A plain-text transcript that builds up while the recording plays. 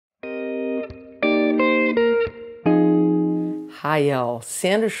Hi y'all,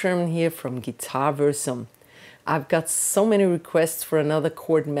 Sandra Sherman here from GuitarVersum. I've got so many requests for another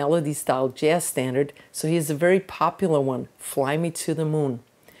chord melody style jazz standard, so here's a very popular one, Fly Me to the Moon.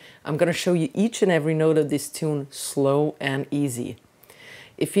 I'm going to show you each and every note of this tune slow and easy.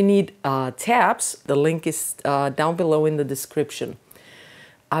 If you need tabs, the link is down below in the description.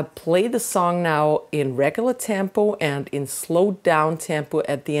 I play the song now in regular tempo and in slowed down tempo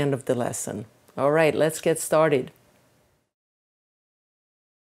at the end of the lesson. All right, let's get started.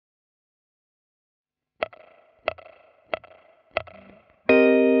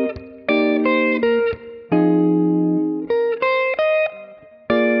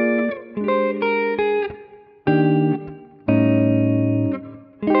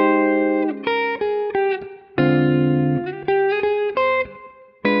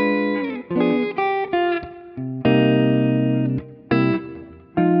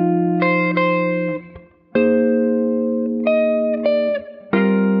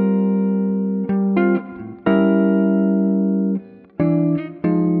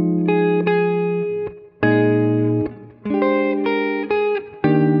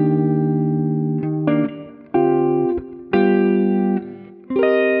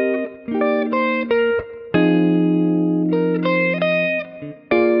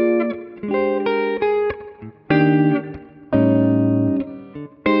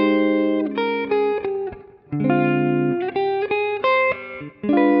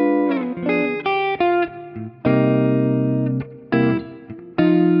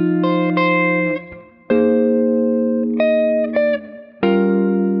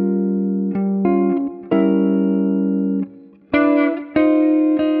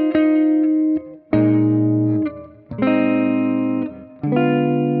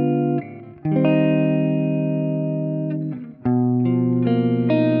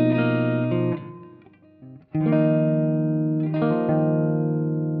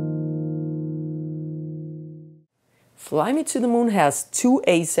 Fly Me to the Moon has two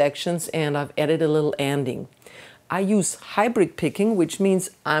A sections and I've added a little ending. I use hybrid picking, which means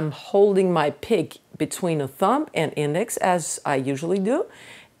I'm holding my pick between a thumb and index as I usually do,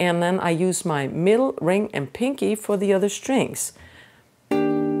 and then I use my middle, ring, and pinky for the other strings.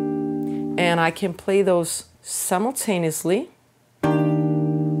 And I can play those simultaneously,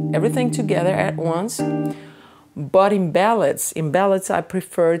 everything together at once. But in ballads I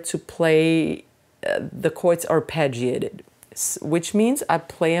prefer to play the chords arpeggiated, which means I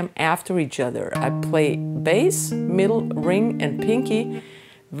play them after each other. I play bass, middle, ring, and pinky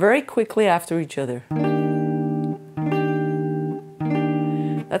very quickly after each other.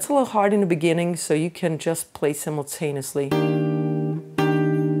 That's a little hard in the beginning, so you can just play simultaneously.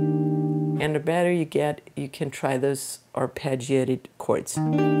 And the better you get, you can try those arpeggiated chords.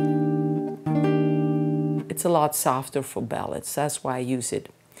 It's a lot softer for ballads, that's why I use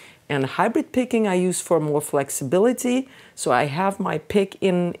it. And hybrid picking I use for more flexibility, so I have my pick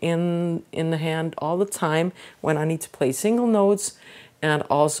in the hand all the time when I need to play single notes, and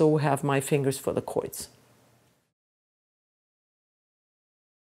also have my fingers for the chords.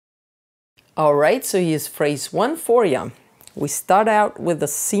 All right, so here's phrase 1 for you. We start out with the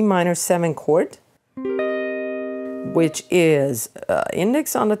C minor 7 chord, which is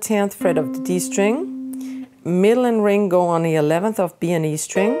index on the 10th fret of the D string, middle and ring go on the 11th of B and E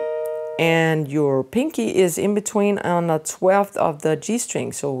string, and your pinky is in between on the 12th of the G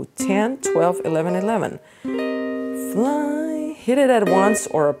string, so 10, 12, 11, 11. Fly, hit it at once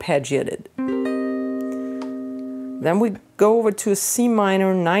or arpeggiate it. Then we go over to a C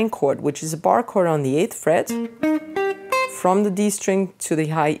minor 9 chord, which is a bar chord on the 8th fret, from the D string to the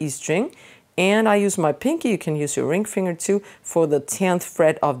high E string, and I use my pinky, you can use your ring finger too, for the 10th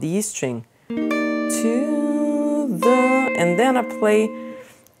fret of the E string. And then I play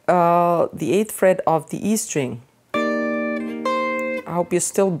the 8th fret of the E string. I hope you're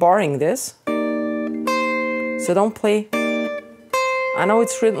still barring this. So don't play. I know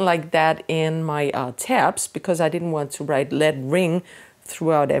it's written like that in my tabs because I didn't want to write let ring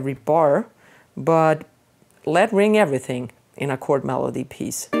throughout every bar, but let ring everything in a chord melody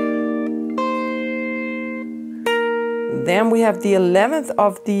piece. Then we have the 11th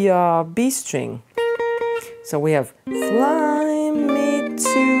of the B string. So we have fly me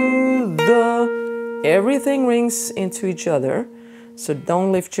to the, everything rings into each other, so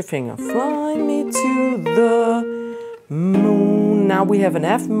don't lift your finger. Fly me to the moon. Now we have an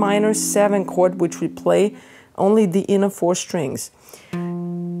F minor 7 chord, which we play only the inner 4 strings.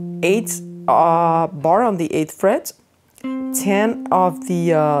 8 bar on the 8th fret, 10 of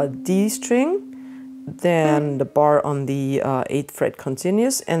the D string, then the bar on the 8th fret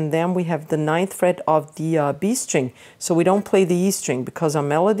continues, and then we have the 9th fret of the B string. So we don't play the E string because our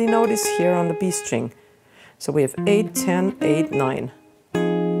melody note is here on the B string. So we have 8, 10, 8, 9.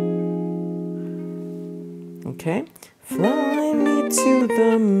 Okay. Fly me to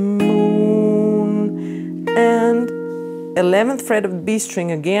the moon, and 11th fret of the B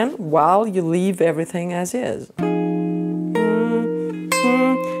string again, while you leave everything as is.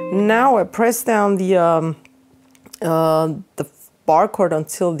 Now I press down the bar chord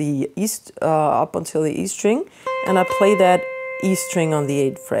until the up until the E string, and I play that E string on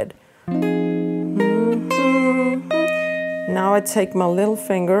the 8th fret. Now I take my little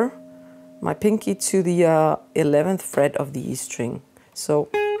finger, my pinky, to the 11th fret of the E string. So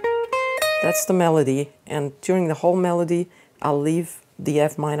that's the melody, and during the whole melody I'll leave the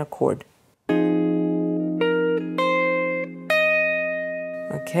F minor chord.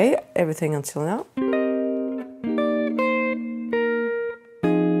 Okay, everything until now.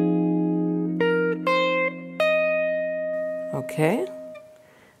 Okay,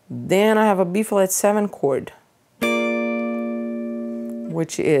 then I have a B flat 7 chord,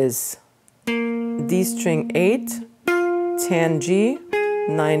 which is D string 8, 10G,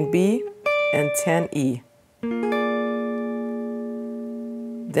 9B, and 10E.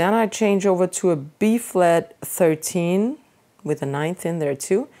 Then I change over to a B flat 13 with a 9th in there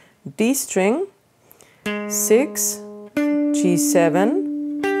too, D string, 6,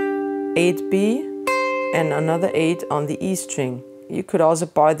 G7, 8B, and another 8 on the E string. You could also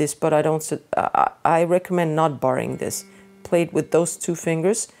bar this, but I recommend not barring this. Play it with those 2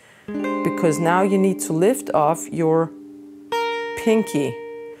 fingers, because now you need to lift off your pinky,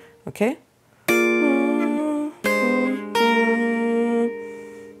 okay?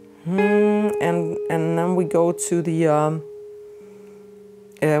 And then we go to the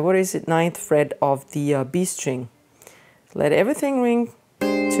what is it, 9th fret of the B string. Let everything ring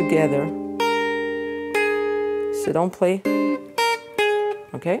together. So don't play.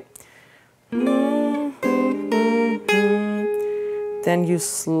 Okay. Then you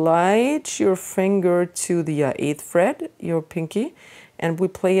slide your finger to the 8th fret, your pinky, and we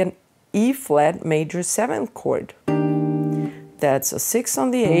play an E flat major 7th chord. That's a 6 on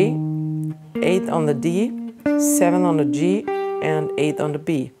the A, 8 on the D, 7 on the G, and 8 on the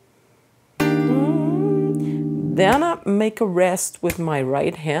B. Then I make a rest with my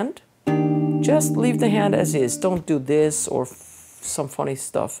right hand. Just leave the hand as is. Don't do this or some funny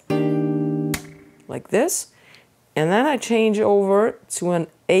stuff. Like this. And then I change over to an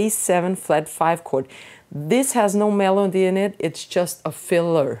A7 flat 5 chord. This has no melody in it. It's just a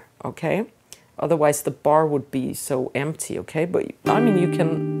filler, okay? Otherwise the bar would be so empty, okay? But I mean, you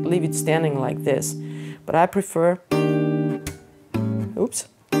can leave it standing like this. But I prefer... Oops.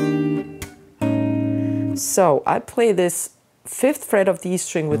 So I play this 5th fret of the E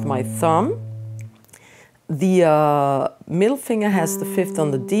string with my thumb. The middle finger has the 5th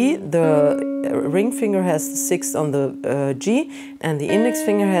on the D, the ring finger has the 6th on the G, and the index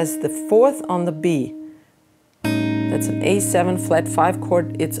finger has the 4th on the B. That's an A7 flat 5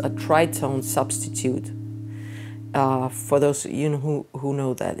 chord. It's a tritone substitute, for those of you who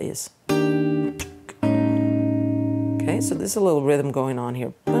know that is. Okay, so there's a little rhythm going on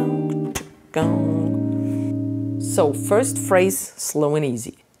here. So first phrase, slow and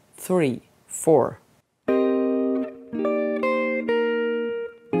easy. 3, 4.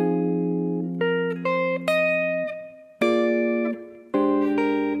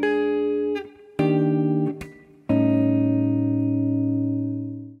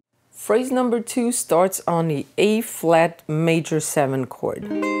 Phrase number 2 starts on the A flat major 7 chord,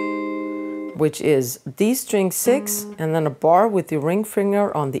 which is D string 6 and then a bar with the ring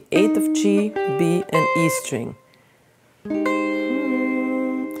finger on the 8th of G, B, and E string.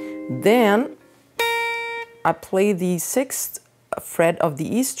 Then I play the 6th fret of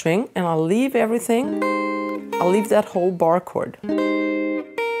the E string and I'll leave everything, I'll leave that whole bar chord.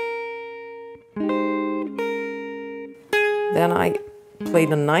 Then I play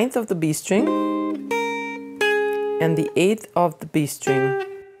the 9th of the B string and the 8th of the B string.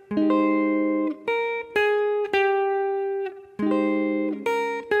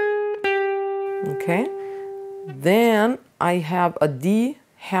 Okay, then I have a D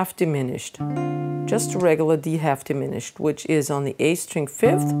half diminished, just a regular D half diminished, which is on the A string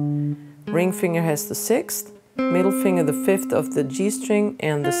 5th, ring finger has the 6th, middle finger the 5th of the G string,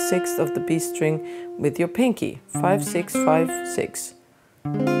 and the 6th of the B string with your pinky, 5, 6, 5, 6.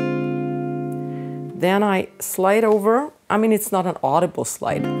 Then I slide over. I mean, it's not an audible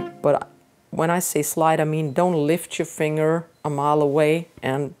slide, but when I say slide, I mean don't lift your finger a mile away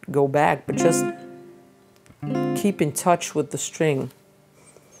and go back, but just keep in touch with the string.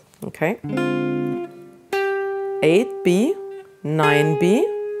 Okay? 8B, 9B,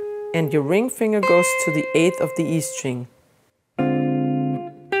 and your ring finger goes to the 8th of the E string.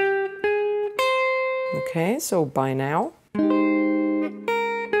 Okay, so by now.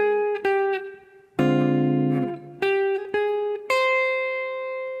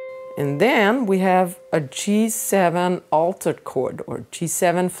 And then we have a G7 altered chord, or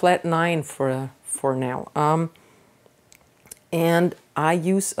G7 flat 9 for now. And I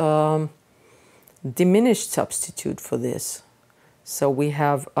use a diminished substitute for this. So we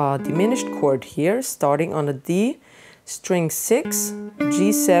have a diminished chord here, starting on a D, string 6,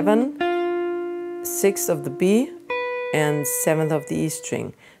 G7, 6th of the B, and 7th of the E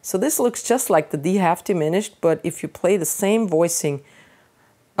string. So this looks just like the D half diminished, but if you play the same voicing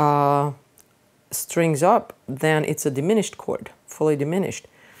strings up, then it's a diminished chord, fully diminished.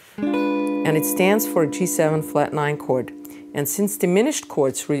 And it stands for a G7 flat 9 chord. And since diminished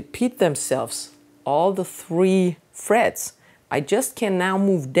chords repeat themselves all the 3 frets, I just can now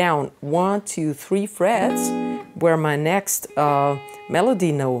move down 1, 2, 3 frets where my next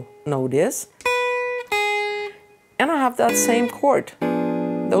melody note is. And I have that same chord.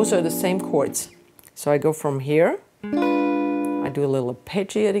 Those are the same chords. So I go from here. I do a little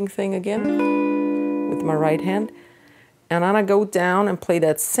arpeggiating thing again with my right hand. And then I go down and play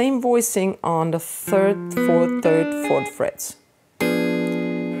that same voicing on the 3rd, 4th, 3rd, 4th frets.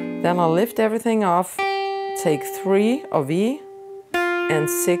 Then I'll lift everything off, take 3 of E and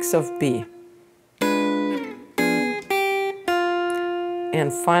 6 of B.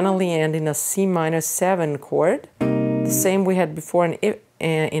 And finally end in a C minor 7 chord. The same we had before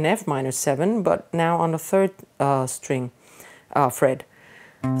in F minor 7, but now on the 3rd string. Fret.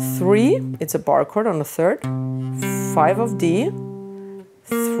 3, it's a bar chord on the 3rd, 5 of D,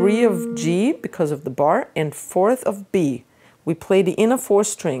 3 of G because of the bar, and 4th of B. We play the inner 4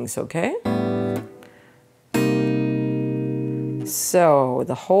 strings, okay? So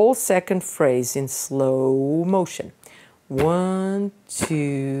the whole second phrase in slow motion. 1,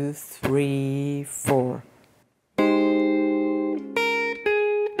 2, 3, 4.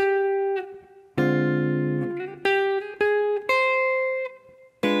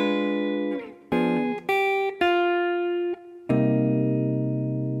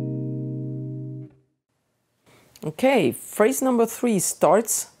 Okay, phrase number 3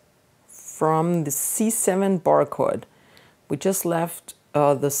 starts from the C7 bar chord. We just left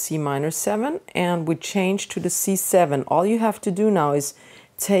the C minor 7 and we changed to the C7. All you have to do now is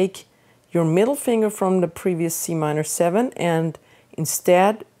take your middle finger from the previous C minor 7 and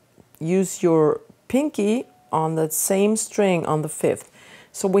instead use your pinky on that same string on the 5th.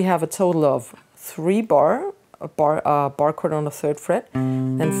 So we have a total of 3 bar chord on the 3rd fret,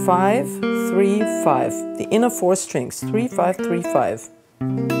 and 5, 3, 5. The inner 4 strings, 3, 5, 3, 5.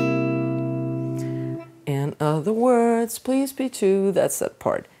 In other words, please be true, that's that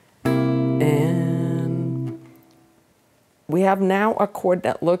part. And we have now a chord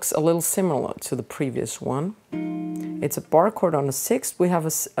that looks a little similar to the previous one. It's a bar chord on the 6th. We have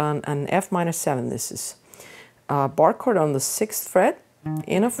an F minor 7. This is a bar chord on the 6th fret,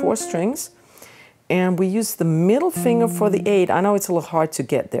 inner 4 strings. And we use the middle finger for the 8. I know it's a little hard to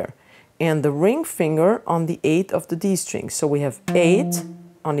get there. And the ring finger on the 8th of the D string. So we have 8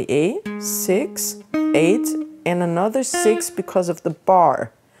 on the A, 6, 8, and another 6 because of the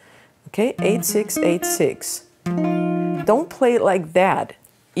bar. Okay, 8, 6, 8, 6. Don't play it like that,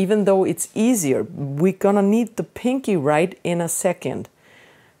 even though it's easier. We're gonna need the pinky right in a second.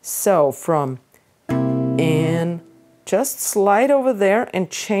 So from in, just slide over there and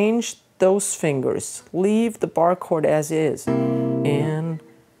change those fingers. Leave the bar chord as is. And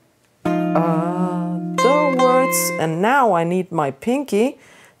other words. And now I need my pinky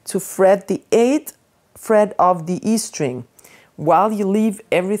to fret the 8th fret of the E string while you leave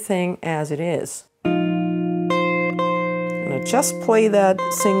everything as it is. And I just play that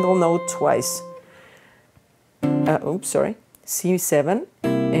single note twice. Oops, sorry. C7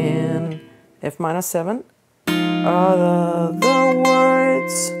 and F minor 7. Other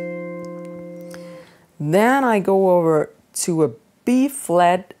words. Then I go over to a B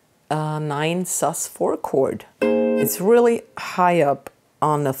flat 9 sus4 chord. It's really high up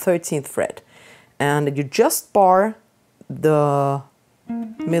on the 13th fret. And you just bar the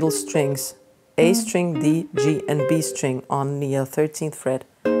middle strings, A string, D, G, and B string on the 13th fret.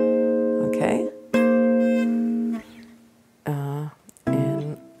 Okay?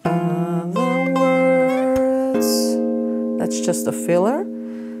 In other words, that's just a filler.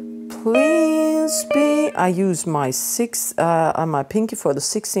 Please be Normally I use my my pinky for the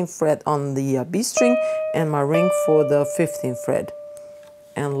 16th fret on the B string and my ring for the 15th fret,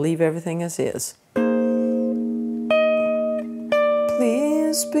 and leave everything as is.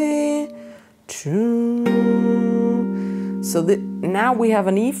 Please be true. So now we have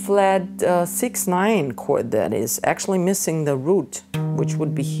an E flat 6-9 chord that is actually missing the root, which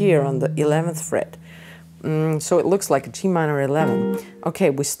would be here on the 11th fret. So it looks like a G minor 11.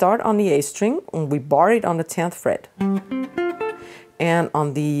 Okay, we start on the A string and we bar it on the 10th fret. And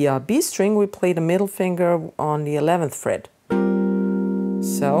on the B string we play the middle finger on the 11th fret.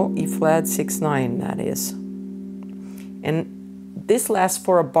 So E flat 6-9 that is. And this lasts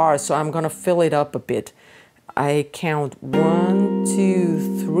for a bar, so I'm gonna fill it up a bit. I count 1,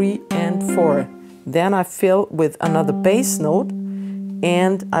 2, 3, and 4. Then I fill with another bass note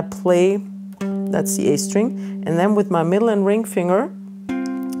and I play, that's the A string, and then with my middle and ring finger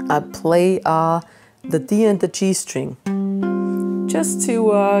I play the D and the G string, just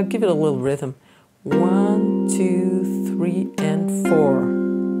to give it a little rhythm. 1, 2, 3, and 4.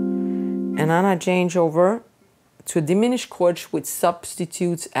 And then I change over to a diminished chord, which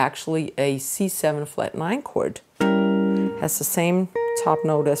substitutes actually a C7 flat 9 chord. Has the same top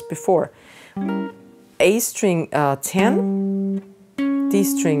note as before. A string 10, D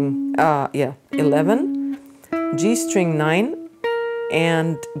string 11, G string 9,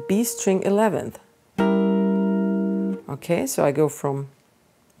 and B string 11th. Okay, so I go from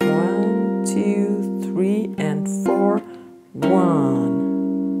 1, 2, 3, and 4,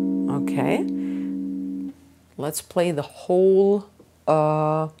 1. Okay. Let's play the whole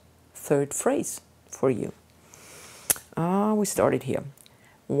third phrase for you. We started here.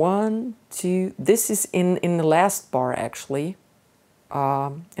 1, 2. This is in the last bar actually,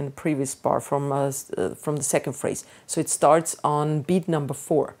 in the previous bar from the second phrase. So it starts on beat number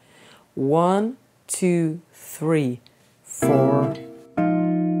 4. 1, 2, 3, 4.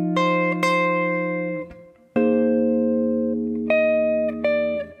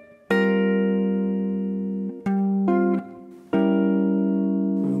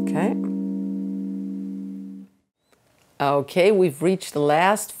 Okay, we've reached the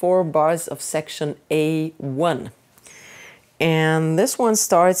last 4 bars of section A1. And this one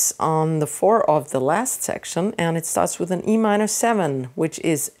starts on the 4 of the last section, and it starts with an E minor 7, which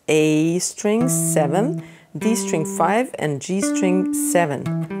is A string 7, D string 5, and G string 7.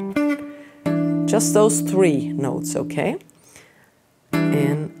 Just those 3 notes, okay?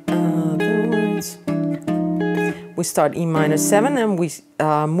 In other words, we start E minor 7 and we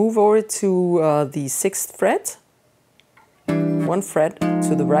move over to the 6th fret. 1 fret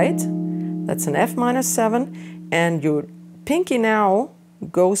to the right, that's an F minor 7, and your pinky now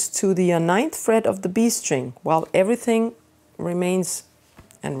goes to the 9th fret of the B string, while everything remains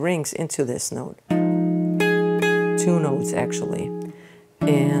and rings into this note. 2 notes actually.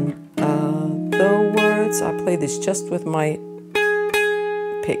 In other words, I play this just with my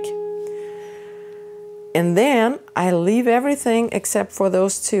pick. And then I leave everything except for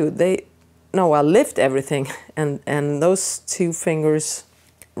those 2. I lift everything and those 2 fingers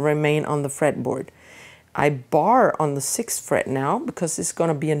remain on the fretboard. I bar on the 6th fret now because it's going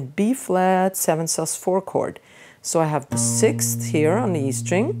to be in B flat 7 sus4 chord. So I have the 6th here on the E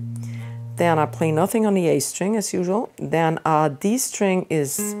string. Then I play nothing on the A string as usual. Then D string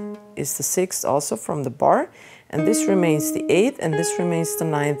is the 6th also from the bar. And this remains the 8th and this remains the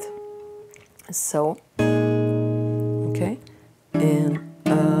 9th. So, okay. In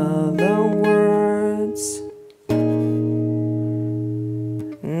other words,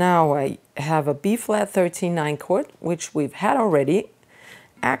 now I have a B flat 13 9 chord, which we've had already.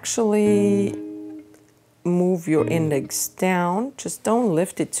 Actually, move your index down, just don't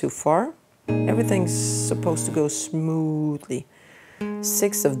lift it too far. Everything's supposed to go smoothly.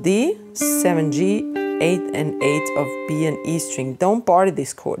 6 of D, 7 G, 8 and 8 of B and E string. Don't bar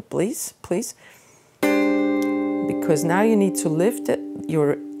this chord, please, please. Because now you need to lift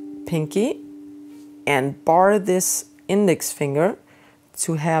your pinky and bar this index finger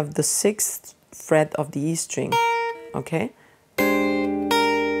to have the 6th fret of the E string, okay?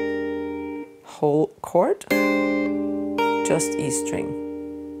 Whole chord, just E string.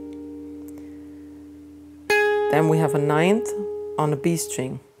 Then we have a 9th on a B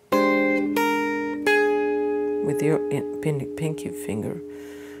string with your pinky finger.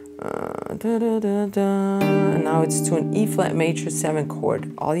 And now it's to an E flat major 7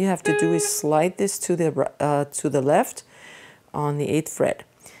 chord. All you have to do is slide this to the left on the 8th fret.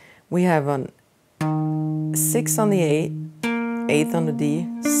 We have a 6 on the A, 8th on the D,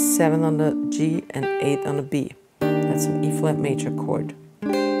 7 on the G, and 8 on the B. That's an E flat major chord.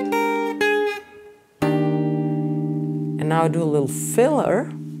 now I do a little filler.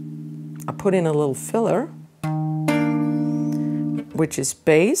 I put in a little filler, which is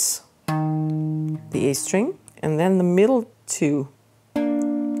bass, the A string, and then the middle two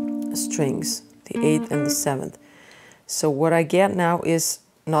strings, the 8th and the 7th. So what I get now is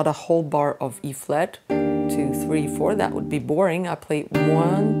not a whole bar of E flat, 2, 3, 4, that would be boring. I play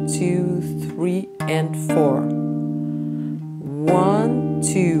 1, 2, 3, and 4. 1,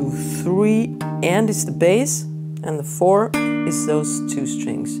 2, 3, and it's the bass, and the 4 is those 2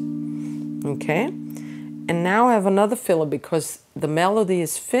 strings. Okay? And now I have another filler because the melody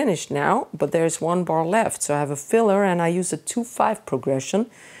is finished now, but there's 1 bar left. So I have a filler and I use a 2-5 progression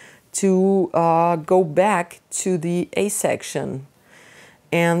to go back to the A section.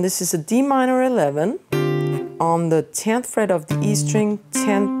 And this is a D minor 11 on the 10th fret of the E string,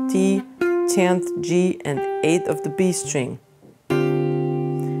 10th D, 10th G, and 8th of the B string.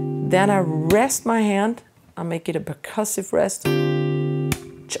 Then I rest my hand, I make it a percussive rest.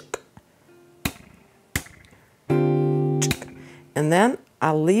 And then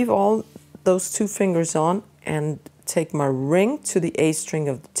I leave all those 2 fingers on and take my ring to the A string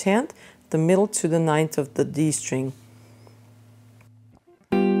of the 10th, the middle to the 9th of the D string.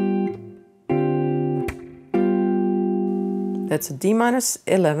 That's a D minor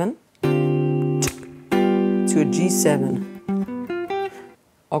 11 to a G7.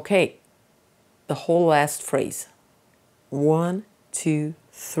 Okay, the whole last phrase. 1, 2,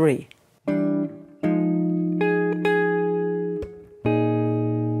 3.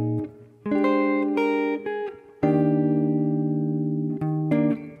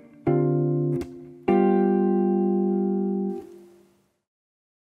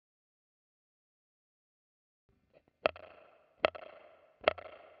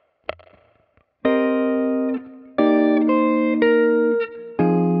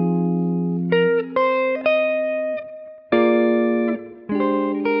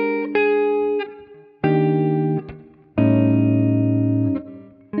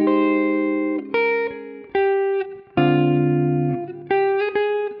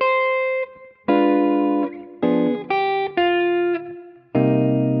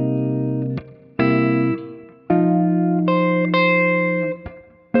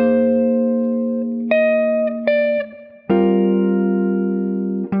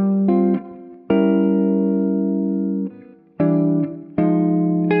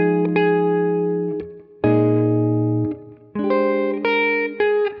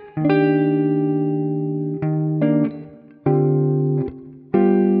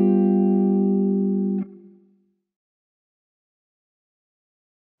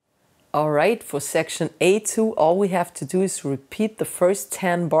 Alright, for section A2, all we have to do is repeat the first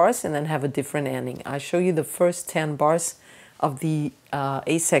 10 bars and then have a different ending. I'll show you the first 10 bars of the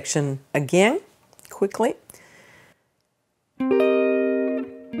A section again, quickly.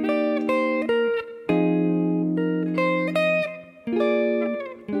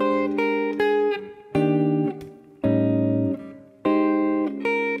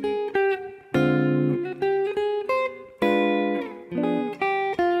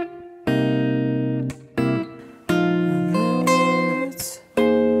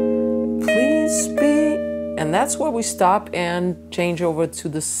 And that's where we stop and change over to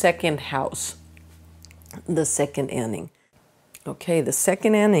the second house, the second ending. Okay, the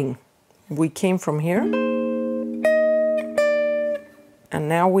second ending. We came from here, and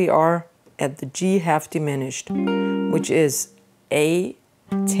now we are at the G half diminished, which is A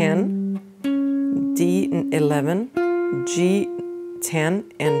 10, D 11, G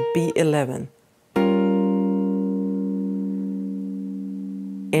 10, and B 11.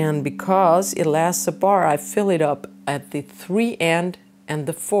 And because it lasts a bar, I fill it up at the 3 and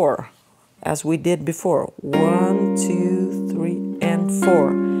the 4, as we did before. 1, 2, 3, and 4.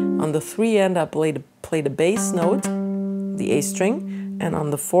 On the 3 end, I play the bass note, the A string, and on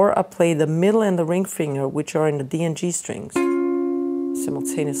the 4, I play the middle and the ring finger, which are in the D and G strings,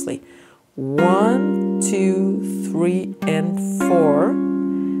 simultaneously. 1, 2, 3, and 4.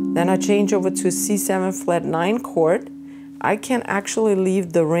 Then I change over to a C7 flat 9 chord. I can actually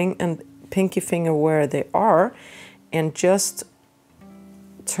leave the ring and pinky finger where they are and just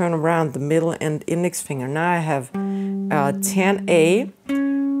turn around the middle and index finger. Now I have 10A,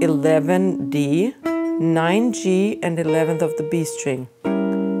 11D, 9G, and 11th of the B string.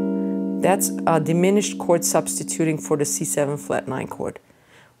 That's a diminished chord substituting for the C7 flat 9 chord.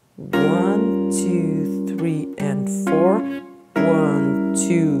 1, 2, 3, and 4. 1,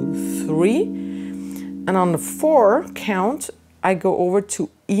 2, 3. And on the 4 count, I go over to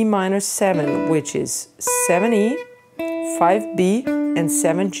E minor 7, which is 7E, 5B, and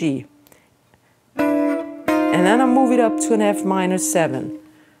 7G. And then I move it up to an F minor 7,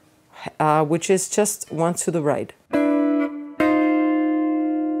 which is just one to the right.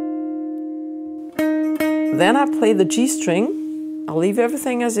 Then I play the G string. I'll leave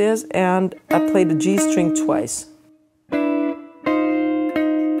everything as is, and I play the G string twice.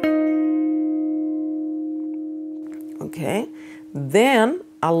 Okay, then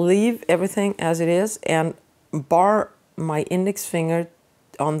I'll leave everything as it is and bar my index finger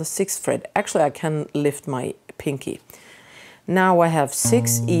on the 6th fret. Actually, I can lift my pinky. Now I have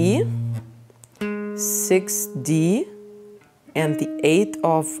 6E, 6D, and the 8th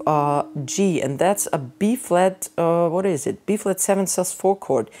of G, and that's a B flat, what is it? B flat 7 sus4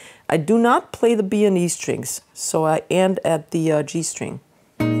 chord. I do not play the B and E strings, so I end at the G string.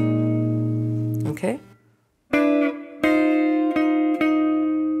 Okay?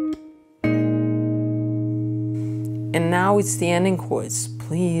 And now it's the ending chords.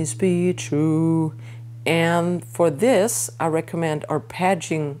 Please be true. And for this, I recommend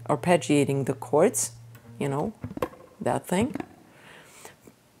arpeggiating the chords, you know, that thing.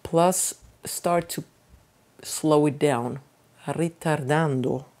 Plus, start to slow it down.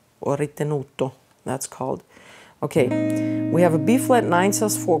 Ritardando or ritenuto, that's called. Okay, we have a B flat 9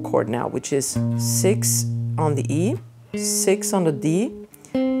 sus4 chord now, which is 6 on the E, 6 on the D,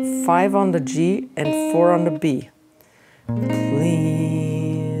 5 on the G, and 4 on the B.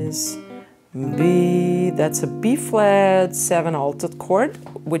 Please be, that's a B flat 7 altered chord,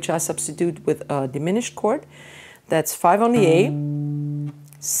 which I substitute with a diminished chord. That's 5 on the A,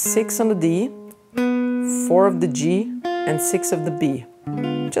 6 on the D, 4 of the G, and 6 of the B.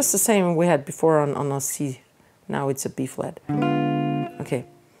 Just the same we had before on a C. Now it's a B flat. Okay.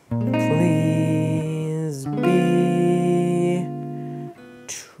 Please be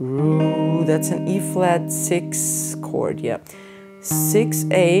true. That's an E flat 6 chord, yeah.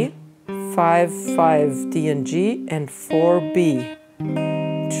 6A, 5, 5, D and G, and 4B.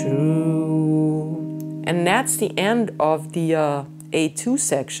 True. And that's the end of the A2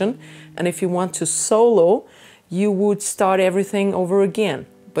 section. And if you want to solo, you would start everything over again.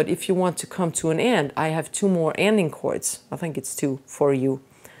 But if you want to come to an end, I have 2 more ending chords. I think it's 2 for you.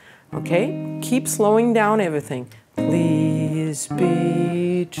 Okay? Keep slowing down everything. Please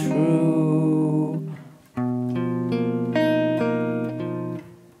be true.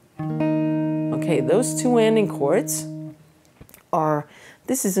 Okay, those 2 ending chords are,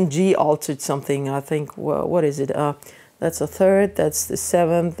 this is in G altered something, I think. Well, what is it? That's a 3rd, that's the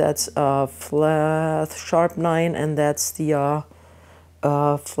 7th, that's a flat sharp 9, and that's the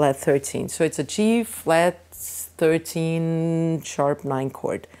flat 13. So it's a G flat 13 sharp 9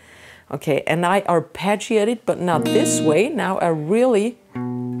 chord. Okay, and I arpeggiate it, but not this way. Now I really...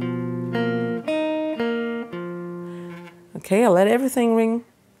 Okay, I let everything ring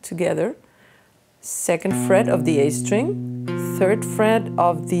together. 2nd fret of the A string, 3rd fret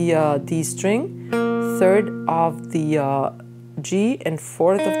of the D string, 3rd of the G, and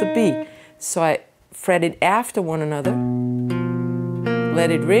 4th of the B. So I fret it after one another. Let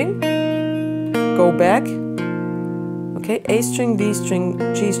it ring, go back. Okay, A string, D string,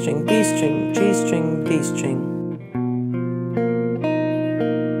 G string, B string, G string, D string.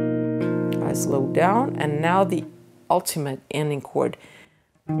 I slow down, and now the ultimate ending chord.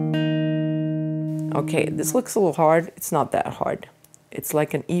 Okay, this looks a little hard. It's not that hard. It's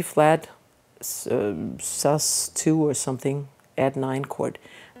like an E flat sus2 or something, add 9 chord.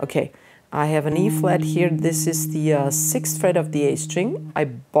 Okay. I have an E flat here. This is the 6th fret of the A string. I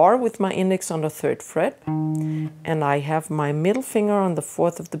bar with my index on the 3rd fret, and I have my middle finger on the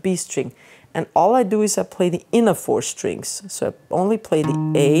 4th of the B string. And all I do is I play the inner 4 strings. So I only play the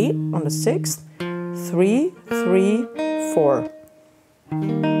A on the 6th, 3, 3, 4.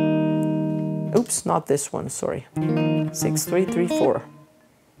 Oops, not this one, sorry. 6, 3, 3, 4.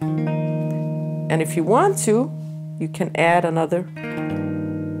 And if you want to, you can add another.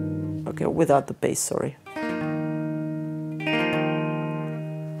 Okay, without the bass, sorry.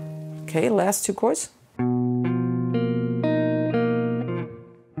 Okay, last 2 chords.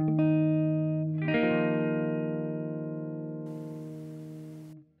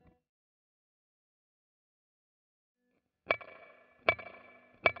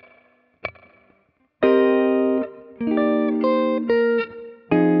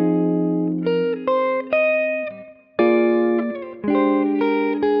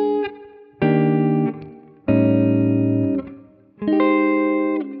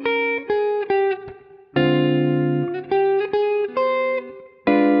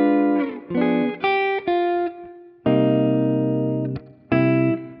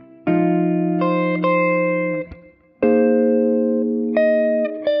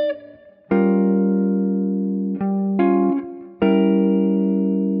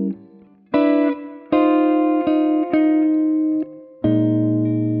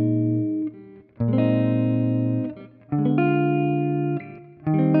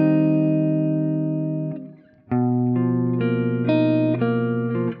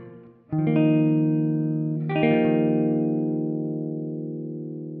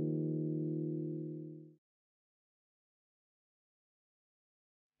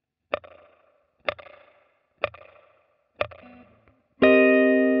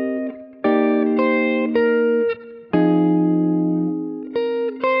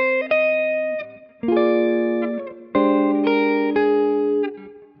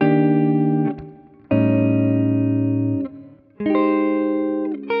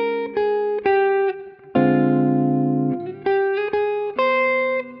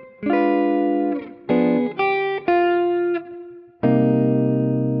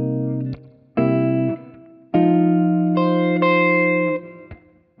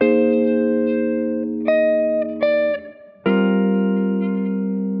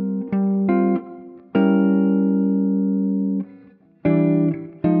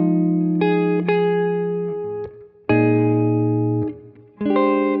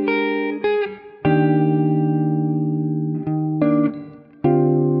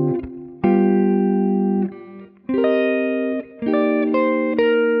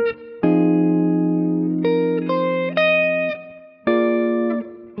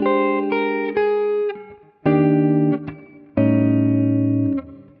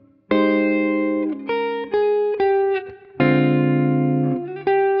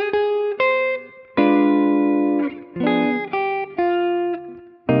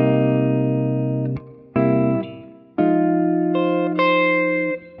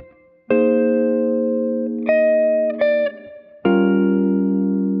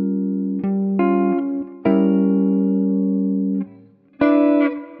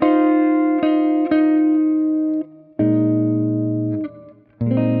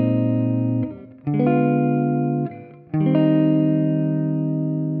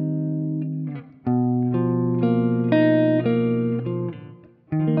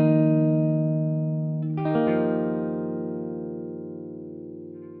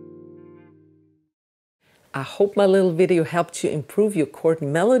 I hope my little video helped you improve your chord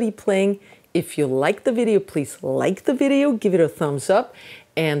melody playing. If you like the video, please like the video, give it a thumbs up,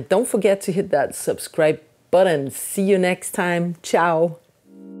 and don't forget to hit that subscribe button. See you next time. Ciao.